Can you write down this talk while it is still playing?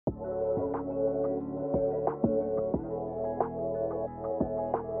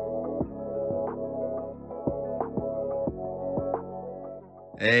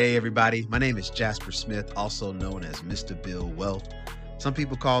Hey everybody, my name is Jasper Smith, also known as Mr. Bill Wealth. Some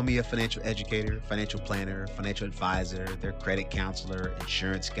people call me a financial educator, financial planner, financial advisor, their credit counselor,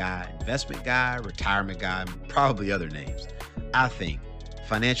 insurance guy, investment guy, retirement guy, probably other names. I think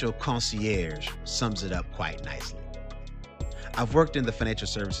financial concierge sums it up quite nicely. I've worked in the financial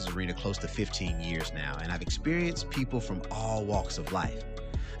services arena close to 15 years now, and I've experienced people from all walks of life.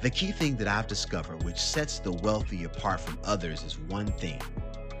 The key thing that I've discovered, which sets the wealthy apart from others, is one thing: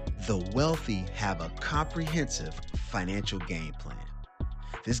 the wealthy have a comprehensive financial game plan.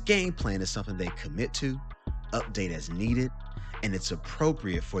 This game plan is something they commit to, update as needed, and it's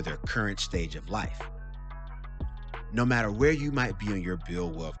appropriate for their current stage of life. No matter where you might be on your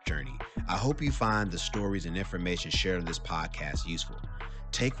Build Wealth journey, I hope you find the stories and information shared on this podcast useful.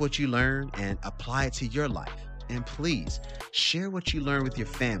 Take what you learn and apply it to your life. And please share what you learn with your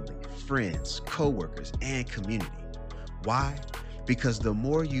family, friends, coworkers, and community. Why? Because the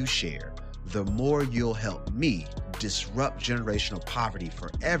more you share, the more you'll help me disrupt generational poverty for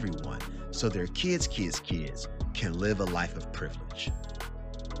everyone so their kids' can live a life of privilege.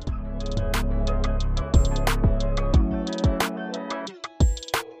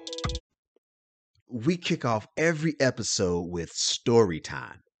 We kick off every episode with story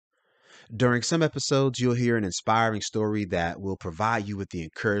time. During some episodes, you'll hear an inspiring story that will provide you with the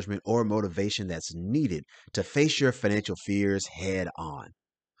encouragement or motivation that's needed to face your financial fears head on,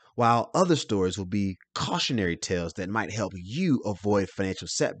 while other stories will be cautionary tales that might help you avoid financial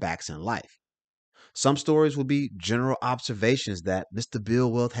setbacks in life. Some stories will be general observations that Mr. Bill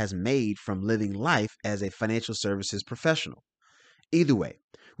Wealth has made from living life as a financial services professional. Either way,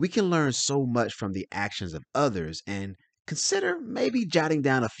 we can learn so much from the actions of others, and consider maybe jotting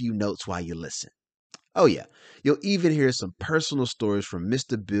down a few notes while you listen. Oh, yeah, you'll even hear some personal stories from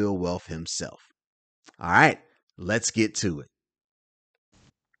Mr. Bill Wealth himself. All right, let's get to it.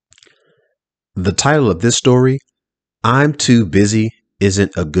 The title of this story: I'm Too Busy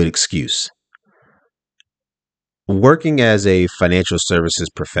Isn't a Good Excuse. Working as a financial services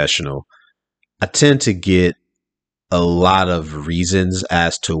professional, I tend to get a lot of reasons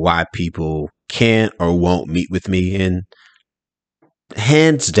as to why people can't or won't meet with me. And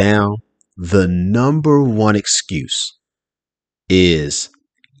hands down, the number one excuse is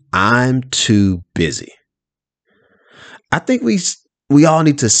I'm too busy. I think we all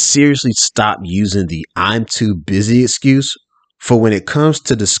need to seriously stop using the I'm too busy excuse for when it comes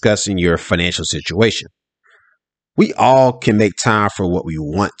to discussing your financial situation. We all can make time for what we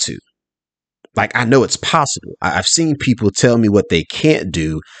want to. Like, I know it's possible. I've seen people tell me what they can't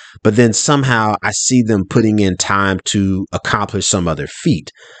do, but then somehow I see them putting in time to accomplish some other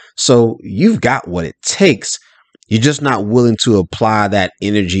feat. So you've got what it takes. You're just not willing to apply that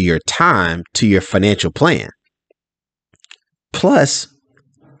energy or time to your financial plan. Plus,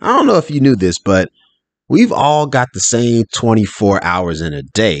 I don't know if you knew this, but we've all got the same 24 hours in a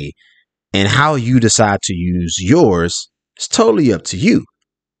day, and how you decide to use yours is totally up to you.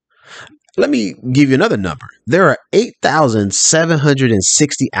 Let me give you another number. There are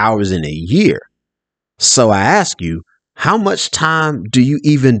 8,760 hours in a year. So I ask you, how much time do you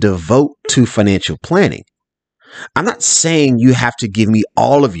even devote to financial planning? I'm not saying you have to give me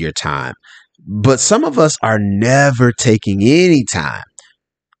all of your time, but some of us are never taking any time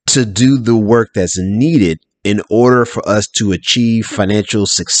to do the work that's needed in order for us to achieve financial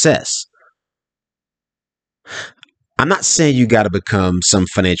success. I'm not saying you got to become some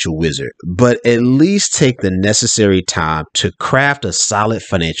financial wizard, but at least take the necessary time to craft a solid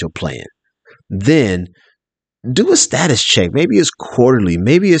financial plan. Then do a status check. Maybe it's quarterly,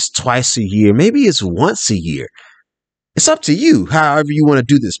 maybe it's twice a year, maybe it's once a year. It's up to you, however you want to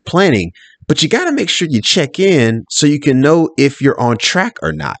do this planning, but you got to make sure you check in so you can know if you're on track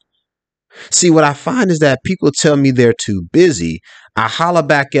or not. See, what I find is that people tell me they're too busy. I holler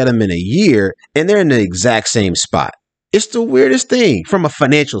back at them in a year and they're in the exact same spot. It's the weirdest thing from a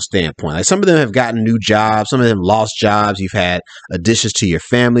financial standpoint. Like, some of them have gotten new jobs. Some of them lost jobs. You've had additions to your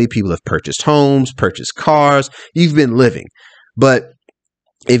family. People have purchased homes, purchased cars. You've been living. But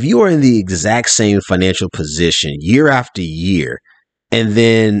if you are in the exact same financial position year after year, and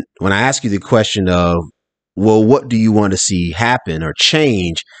then when I ask you the question of, well, what do you want to see happen or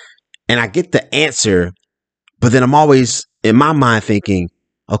change? And I get the answer, but then I'm always in my mind thinking,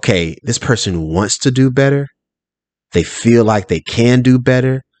 okay, this person wants to do better. They feel like they can do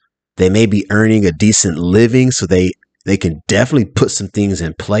better. They may be earning a decent living, so they can definitely put some things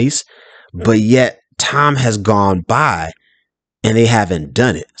in place. But yet time has gone by and they haven't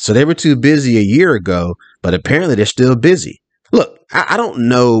done it. So they were too busy a year ago, but apparently they're still busy. Look, I don't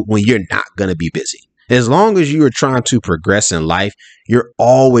know when you're not going to be busy. As long as you are trying to progress in life, you're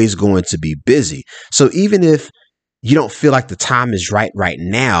always going to be busy. So even if you don't feel like the time is right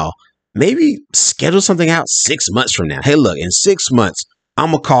now, maybe schedule something out 6 months from now. Hey, look, in 6 months,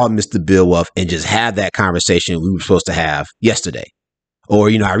 I'm going to call Mr. Bill Wealth and just have that conversation we were supposed to have yesterday. Or,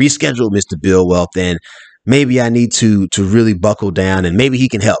 I rescheduled Mr. Bill Wealth and maybe I need to really buckle down and maybe he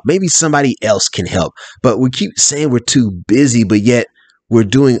can help. Maybe somebody else can help. But we keep saying we're too busy, but yet we're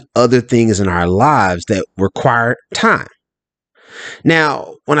doing other things in our lives that require time.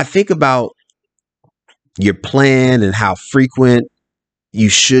 Now, when I think about your plan and how frequent you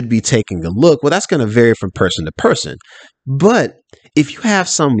should be taking a look, well, that's going to vary from person to person. But if you have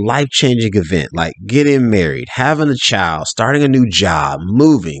some life-changing event like getting married, having a child, starting a new job,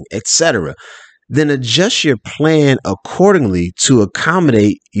 moving, etc., then adjust your plan accordingly to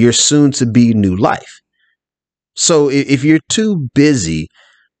accommodate your soon-to-be new life. So if you're too busy,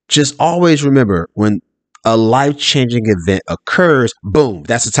 just always remember when a life-changing event occurs, boom,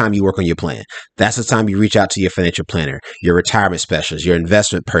 that's the time you work on your plan. That's the time you reach out to your financial planner, your retirement specialist, your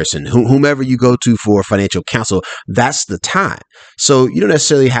investment person, whomever you go to for financial counsel. That's the time. So you don't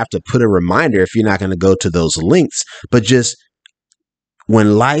necessarily have to put a reminder if you're not going to go to those links, but just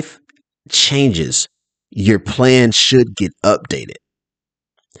when life changes, your plan should get updated.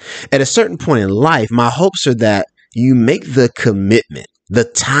 At a certain point in life, my hopes are that you make the commitment, the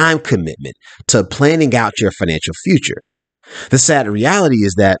time commitment to planning out your financial future. The sad reality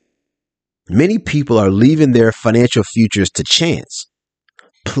is that many people are leaving their financial futures to chance.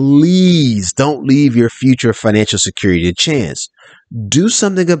 Please don't leave your future financial security to chance. Do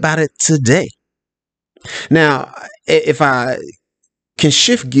something about it today. Now, if I can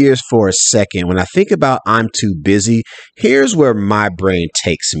shift gears for a second, when I think about I'm too busy, here's where my brain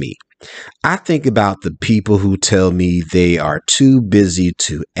takes me. I think about the people who tell me they are too busy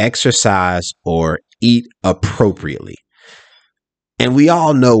to exercise or eat appropriately. And we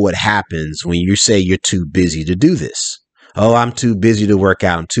all know what happens when you say you're too busy to do this. Oh, I'm too busy to work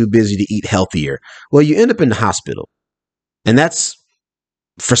out. I'm too busy to eat healthier. Well, you end up in the hospital. And that's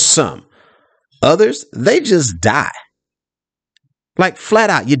for some. Others, they just die. Like flat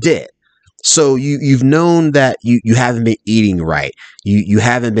out, you're dead. So you've known that you haven't been eating right. You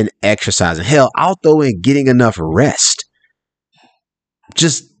haven't been exercising. Hell, I'll throw in getting enough rest.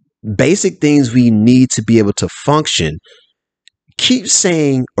 Just basic things we need to be able to function. Keep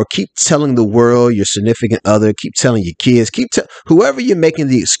saying or keep telling the world, your significant other, keep telling your kids, whoever you're making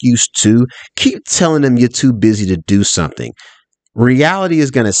the excuse to, keep telling them you're too busy to do something. Reality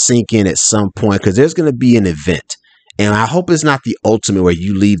is going to sink in at some point because there's going to be an event. And I hope it's not the ultimate where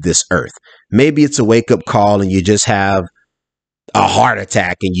you leave this earth. Maybe it's a wake-up call and you just have a heart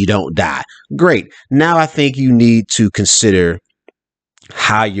attack and you don't die. Great. Now I think you need to consider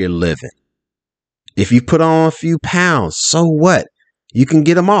how you're living. If you put on a few pounds, so what? You can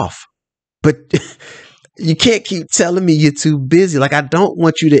get them off. But you can't keep telling me you're too busy. Like, I don't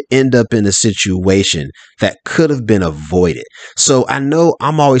want you to end up in a situation that could have been avoided. So I know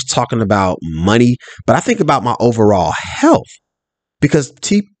I'm always talking about money, but I think about my overall health because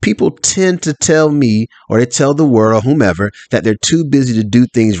people tend to tell me or they tell the world, whomever, that they're too busy to do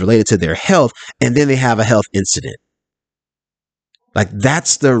things related to their health. And then they have a health incident. Like,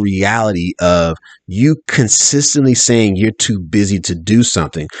 that's the reality of you consistently saying you're too busy to do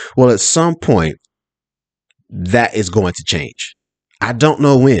something. Well, at some point, that is going to change. I don't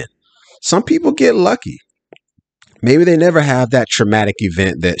know when. Some people get lucky. Maybe they never have that traumatic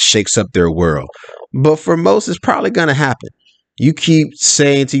event that shakes up their world. But for most, it's probably going to happen. You keep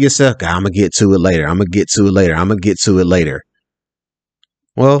saying to yourself, I'm going to get to it later. I'm going to get to it later. I'm going to get to it later.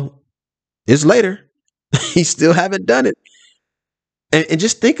 Well, it's later. You still haven't done it. And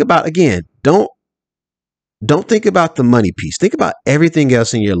just think about, again, don't think about the money piece. Think about everything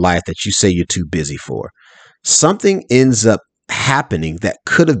else in your life that you say you're too busy for. Something ends up happening that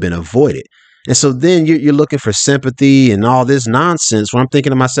could have been avoided. And so then you're looking for sympathy and all this nonsense where I'm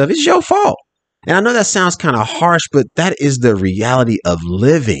thinking to myself, it's your fault. And I know that sounds kind of harsh, but that is the reality of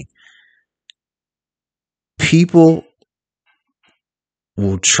living. People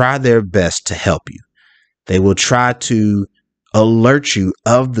will try their best to help you. They will try to alert you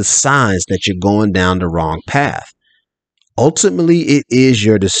of the signs that you're going down the wrong path. Ultimately, it is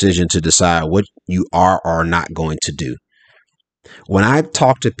your decision to decide what you are or are not going to do. When I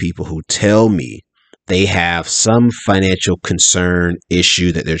talk to people who tell me they have some financial concern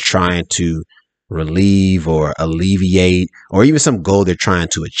issue that they're trying to relieve or alleviate, or even some goal they're trying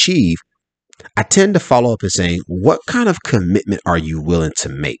to achieve, I tend to follow up and say, what kind of commitment are you willing to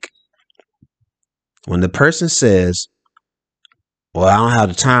make? When the person says, well, I don't have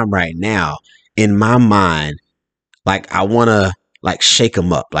the time right now, in my mind, like I want to like shake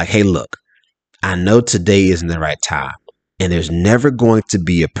them up. Like, hey, look, I know today isn't the right time and there's never going to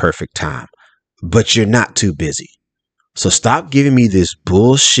be a perfect time, but you're not too busy. So stop giving me this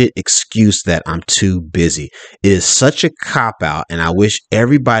bullshit excuse that I'm too busy. It is such a cop out, and I wish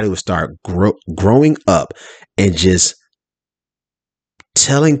everybody would start growing up and just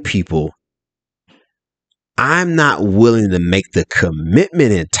telling people, I'm not willing to make the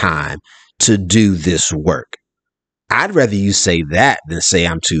commitment in time to do this work. I'd rather you say that than say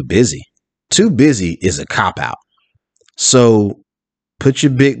I'm too busy. Too busy is a cop out. So put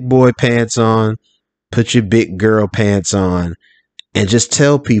your big boy pants on, put your big girl pants on, and just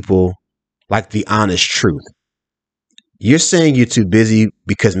tell people like the honest truth. You're saying you're too busy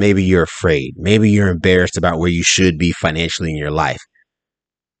because maybe you're afraid. Maybe you're embarrassed about where you should be financially in your life.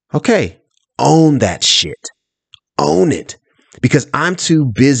 Okay, own that shit. Own it. Because I'm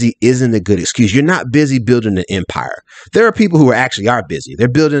too busy isn't a good excuse. You're not busy building an empire. There are people who actually are busy. They're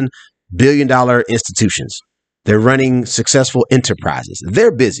building billion-dollar institutions. They're running successful enterprises.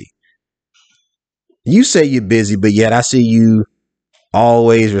 They're busy. You say you're busy, but yet I see you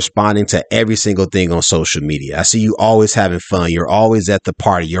always responding to every single thing on social media. I see you always having fun. You're always at the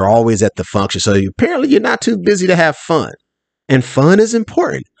party. You're always at the function. So apparently you're not too busy to have fun. And fun is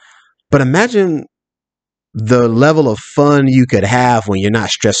important. But imagine the level of fun you could have when you're not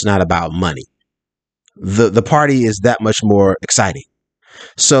stressing out about money. The party is that much more exciting.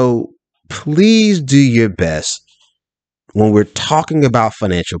 So please do your best when we're talking about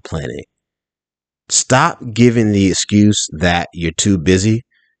financial planning. Stop giving the excuse that you're too busy,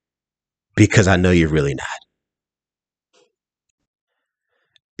 because I know you're really not.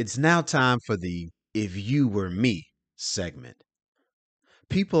 It's now time for the If You Were Me segment.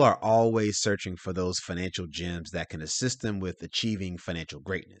 People are always searching for those financial gems that can assist them with achieving financial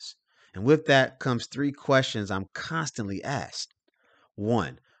greatness. And with that comes three questions I'm constantly asked.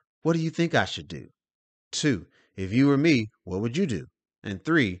 One, what do you think I should do? Two, if you were me, what would you do? And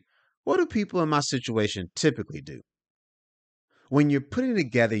three, what do people in my situation typically do? When you're putting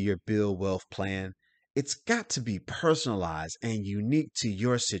together your Build Wealth plan, it's got to be personalized and unique to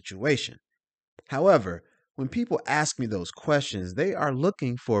your situation. However, when people ask me those questions, they are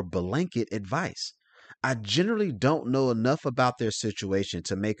looking for blanket advice. I generally don't know enough about their situation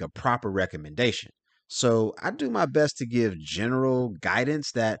to make a proper recommendation. So I do my best to give general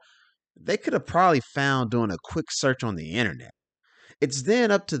guidance that they could have probably found doing a quick search on the internet. It's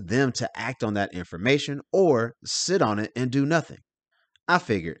then up to them to act on that information or sit on it and do nothing. I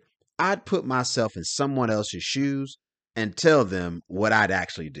figured I'd put myself in someone else's shoes and tell them what I'd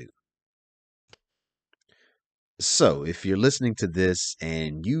actually do. So, if you're listening to this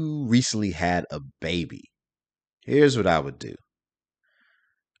and you recently had a baby, here's what I would do.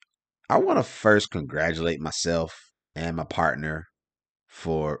 I want to first congratulate myself and my partner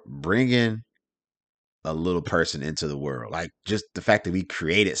for bringing a little person into the world. Like, just the fact that we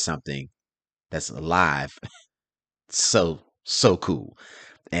created something that's alive, so cool.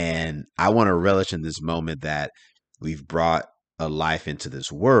 And I want to relish in this moment that we've brought a life into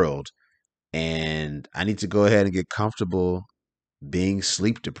this world. And I need to go ahead and get comfortable being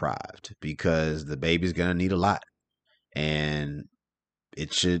sleep deprived because the baby's going to need a lot and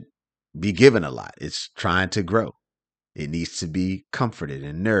it should be given a lot. It's trying to grow. It needs to be comforted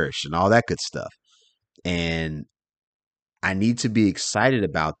and nourished and all that good stuff. And I need to be excited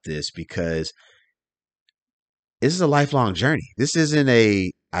about this because this is a lifelong journey. This isn't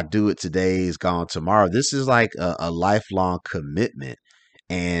a I do it today, is gone tomorrow. This is like a lifelong commitment.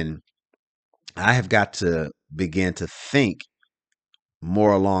 And I have got to begin to think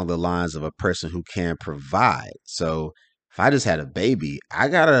more along the lines of a person who can provide. So if I just had a baby, I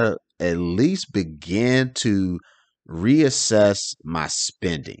gotta at least begin to reassess my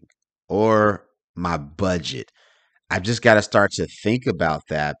spending or my budget. I just got to start to think about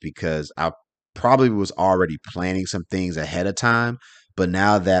that because I probably was already planning some things ahead of time. But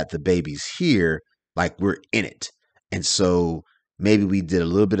now that the baby's here, like we're in it. And so maybe we did a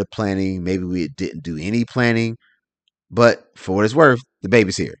little bit of planning, maybe we didn't do any planning, but for what it's worth, the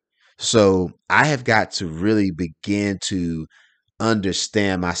baby's here. So I have got to really begin to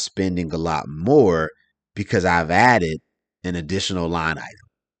understand my spending a lot more because I've added an additional line item.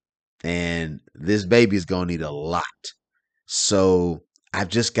 And this baby is going to need a lot. So I've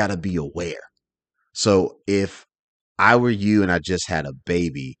just got to be aware. So if I were you and I just had a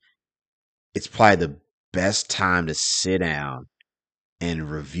baby, it's probably the best time to sit down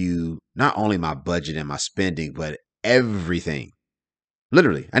and review not only my budget and my spending, but everything.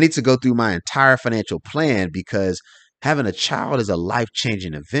 Literally, I need to go through my entire financial plan because having a child is a life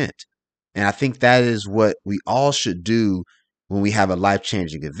changing event. And I think that is what we all should do when we have a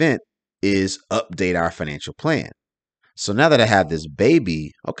life-changing event is update our financial plan. So now that I have this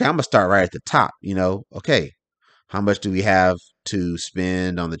baby, okay, I'm gonna start right at the top. Okay, how much do we have to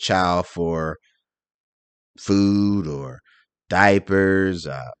spend on the child for food or diapers,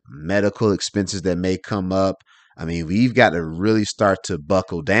 medical expenses that may come up? I mean, we've got to really start to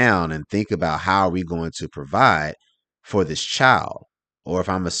buckle down and think about how are we going to provide for this child? Or if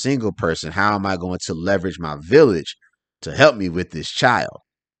I'm a single person, how am I going to leverage my village to help me with this child?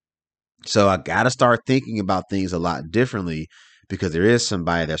 So I got to start thinking about things a lot differently because there is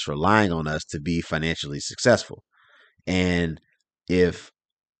somebody that's relying on us to be financially successful. And if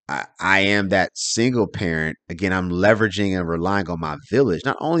I am that single parent, again, I'm leveraging and relying on my village,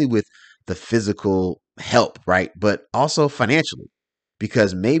 not only with the physical help, right, but also financially,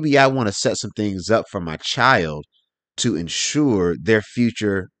 because maybe I want to set some things up for my child to ensure their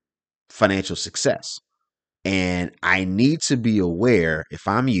future financial success. And I need to be aware if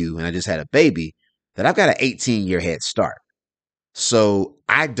I'm you and I just had a baby that I've got an 18-year head start. So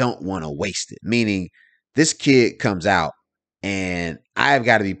I don't want to waste it. Meaning this kid comes out and I've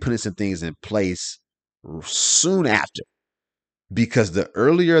got to be putting some things in place soon after because the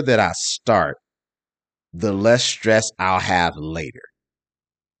earlier that I start, the less stress I'll have later.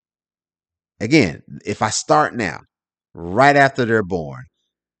 Again, if I start now, right after they're born,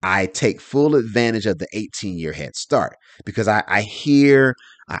 I take full advantage of the 18-year head start because I hear,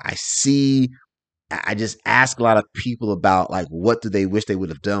 I see, I just ask a lot of people about like what do they wish they would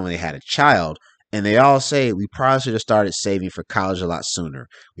have done when they had a child. And they all say we probably should have started saving for college a lot sooner.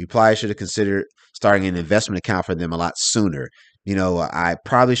 We probably should have considered starting an investment account for them a lot sooner. I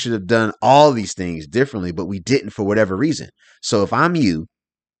probably should have done all these things differently, but we didn't for whatever reason. So if I'm you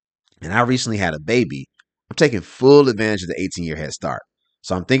and I recently had a baby, I'm taking full advantage of the 18-year head start.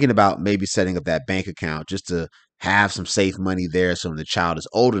 So I'm thinking about maybe setting up that bank account just to have some safe money there so when the child is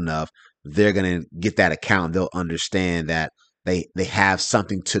old enough, they're going to get that account. They'll understand that they have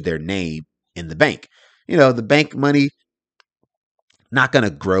something to their name in the bank. The bank money not going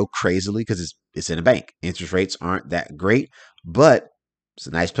to grow crazily because it's in a bank. Interest rates aren't that great, but it's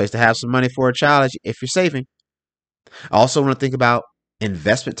a nice place to have some money for a child if you're saving. I also want to think about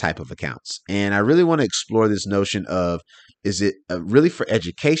investment type of accounts. And I really want to explore this notion of is it really for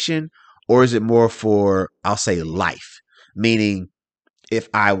education or is it more for, I'll say, life? Meaning, if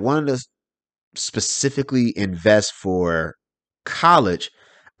I wanted to specifically invest for college,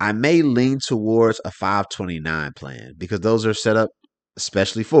 I may lean towards a 529 plan because those are set up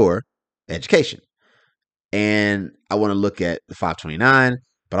especially for education. And I want to look at the 529,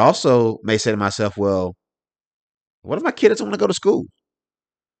 but also may say to myself, well, what if my kid doesn't want to go to school?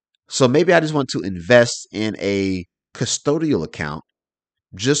 So maybe I just want to invest in a custodial account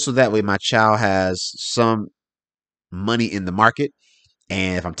just so that way my child has some money in the market.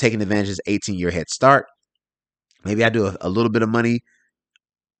 And if I'm taking advantage of this 18-year head start, maybe I do a little bit of money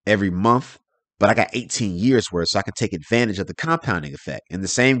every month, but I got 18 years worth, so I can take advantage of the compounding effect. And the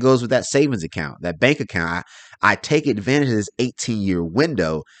same goes with that savings account, that bank account. I take advantage of this 18-year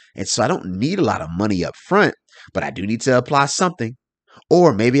window. And so I don't need a lot of money up front, but I do need to apply something.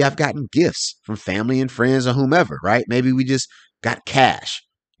 Or maybe I've gotten gifts from family and friends or whomever, right? Maybe we just got cash.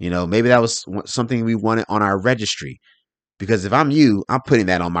 Maybe that was something we wanted on our registry. Because if I'm you, I'm putting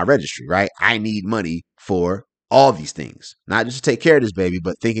that on my registry, right? I need money for all these things, not just to take care of this baby,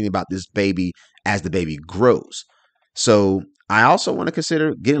 but thinking about this baby as the baby grows. So I also want to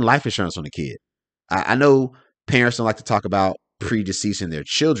consider getting life insurance on the kid. I know parents don't like to talk about predeceasing their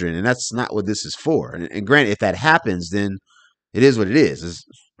children, and that's not what this is for. And granted, if that happens, then it is what it is. It's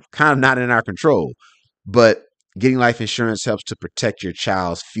kind of not in our control. But getting life insurance helps to protect your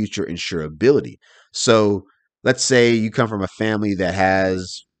child's future insurability. So let's say you come from a family that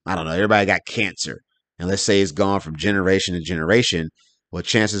has, I don't know, everybody got cancer. And let's say it's gone from generation to generation. Well,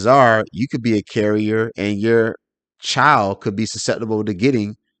 chances are you could be a carrier and your child could be susceptible to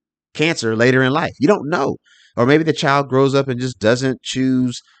getting cancer later in life. You don't know. Or maybe the child grows up and just doesn't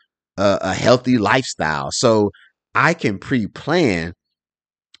choose a healthy lifestyle. So I can pre plan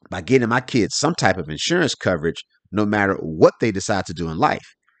by getting my kids some type of insurance coverage no matter what they decide to do in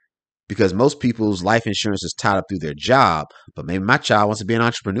life. Because most people's life insurance is tied up through their job, but maybe my child wants to be an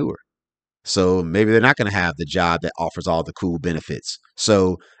entrepreneur. So maybe they're not going to have the job that offers all the cool benefits.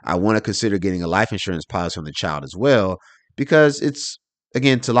 So I want to consider getting a life insurance policy on the child as well, because it's,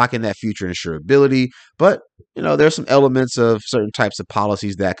 again, to lock in that future insurability. But, there's some elements of certain types of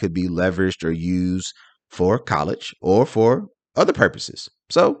policies that could be leveraged or used for college or for other purposes.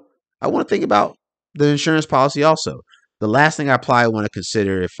 So I want to think about the insurance policy also. the last thing I probably want to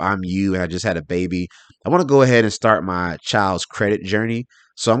consider if I'm you and I just had a baby, I want to go ahead and start my child's credit journey.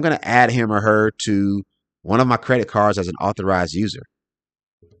 So I'm going to add him or her to one of my credit cards as an authorized user.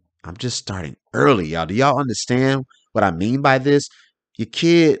 I'm just starting early, y'all. Do y'all understand what I mean by this? Your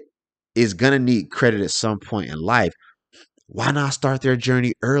kid is going to need credit at some point in life. Why not start their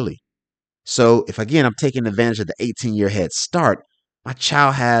journey early? So if again, I'm taking advantage of the 18-year head start, my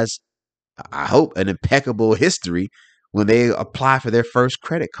child has, I hope, an impeccable history when they apply for their first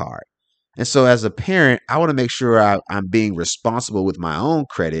credit card. And so as a parent, I want to make sure I'm being responsible with my own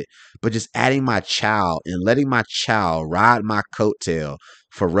credit, but just adding my child and letting my child ride my coattail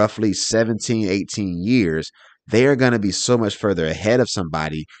for roughly 17, 18 years, they are going to be so much further ahead of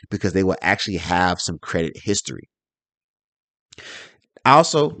somebody because they will actually have some credit history. I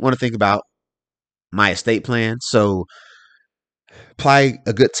also want to think about my estate plan. So probably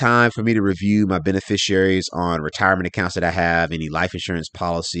a good time for me to review my beneficiaries on retirement accounts that I have, any life insurance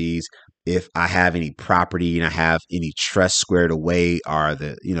policies, if I have any property and I have any trust squared away, are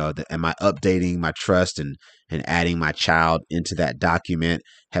am I updating my trust and adding my child into that document?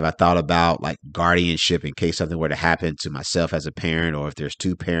 Have I thought about like guardianship in case something were to happen to myself as a parent, or if there's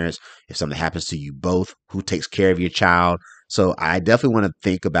two parents, if something happens to you both, who takes care of your child? So I definitely want to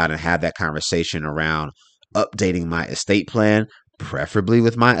think about and have that conversation around updating my estate plan, preferably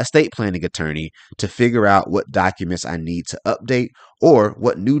with my estate planning attorney, to figure out what documents I need to update or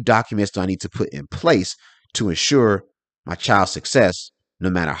what new documents do I need to put in place to ensure my child's success no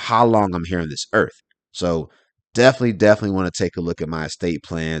matter how long I'm here on this earth. So definitely want to take a look at my estate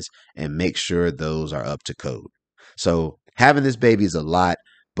plans and make sure those are up to code. So having this baby is a lot,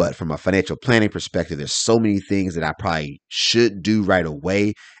 but from a financial planning perspective, there's so many things that I probably should do right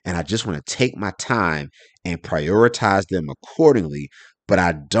away. And I just want to take my time and prioritize them accordingly, but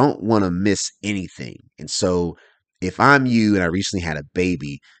I don't want to miss anything. And so if I'm you and I recently had a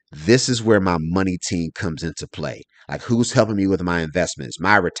baby, this is where my money team comes into play. Like, who's helping me with my investments,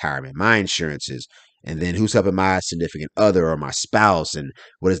 my retirement, my insurances, and then who's helping my significant other or my spouse, and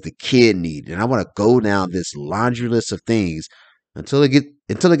what does the kid need? And I want to go down this laundry list of things until it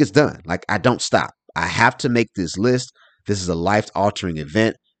gets done. Like, I don't stop. I have to make this list. This is a life-altering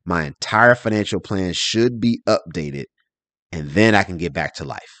event. My entire financial plan should be updated, and then I can get back to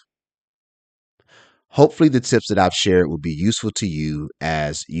life. Hopefully the tips that I've shared will be useful to you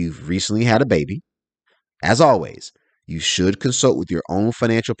as you've recently had a baby. As always, you should consult with your own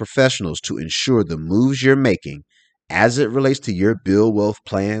financial professionals to ensure the moves you're making as it relates to your Build Wealth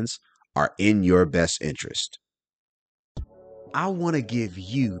plans are in your best interest. I want to give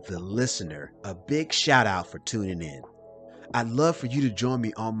you, the listener, a big shout out for tuning in. I'd love for you to join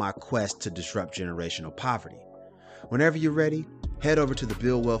me on my quest to disrupt generational poverty. Whenever you're ready, head over to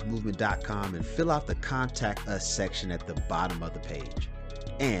thebuildwealthmovement.com and fill out the Contact Us section at the bottom of the page.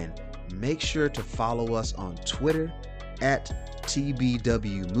 And make sure to follow us on Twitter at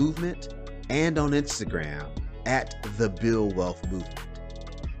TBW Movement and on Instagram at The Build Wealth Movement.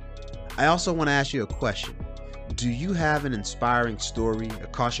 I also want to ask you a question. Do you have an inspiring story, a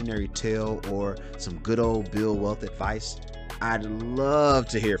cautionary tale, or some good old Build Wealth advice? I'd love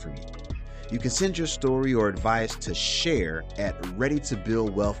to hear from you. You can send your story or advice to share at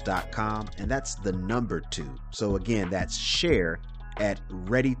readytobuildwealth.com, and that's the number 2. So again, that's share at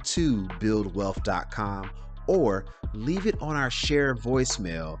readytobuildwealth.com, or leave it on our share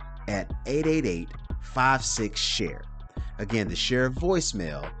voicemail at 888-56-SHARE. Again, the share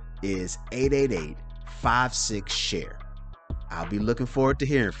voicemail is 888-56-SHARE. I'll be looking forward to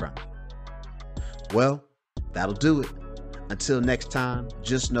hearing from you. Well, that'll do it. Until next time,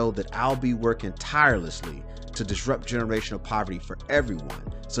 just know that I'll be working tirelessly to disrupt generational poverty for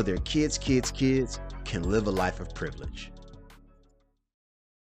everyone so their kids' kids' kids can live a life of privilege.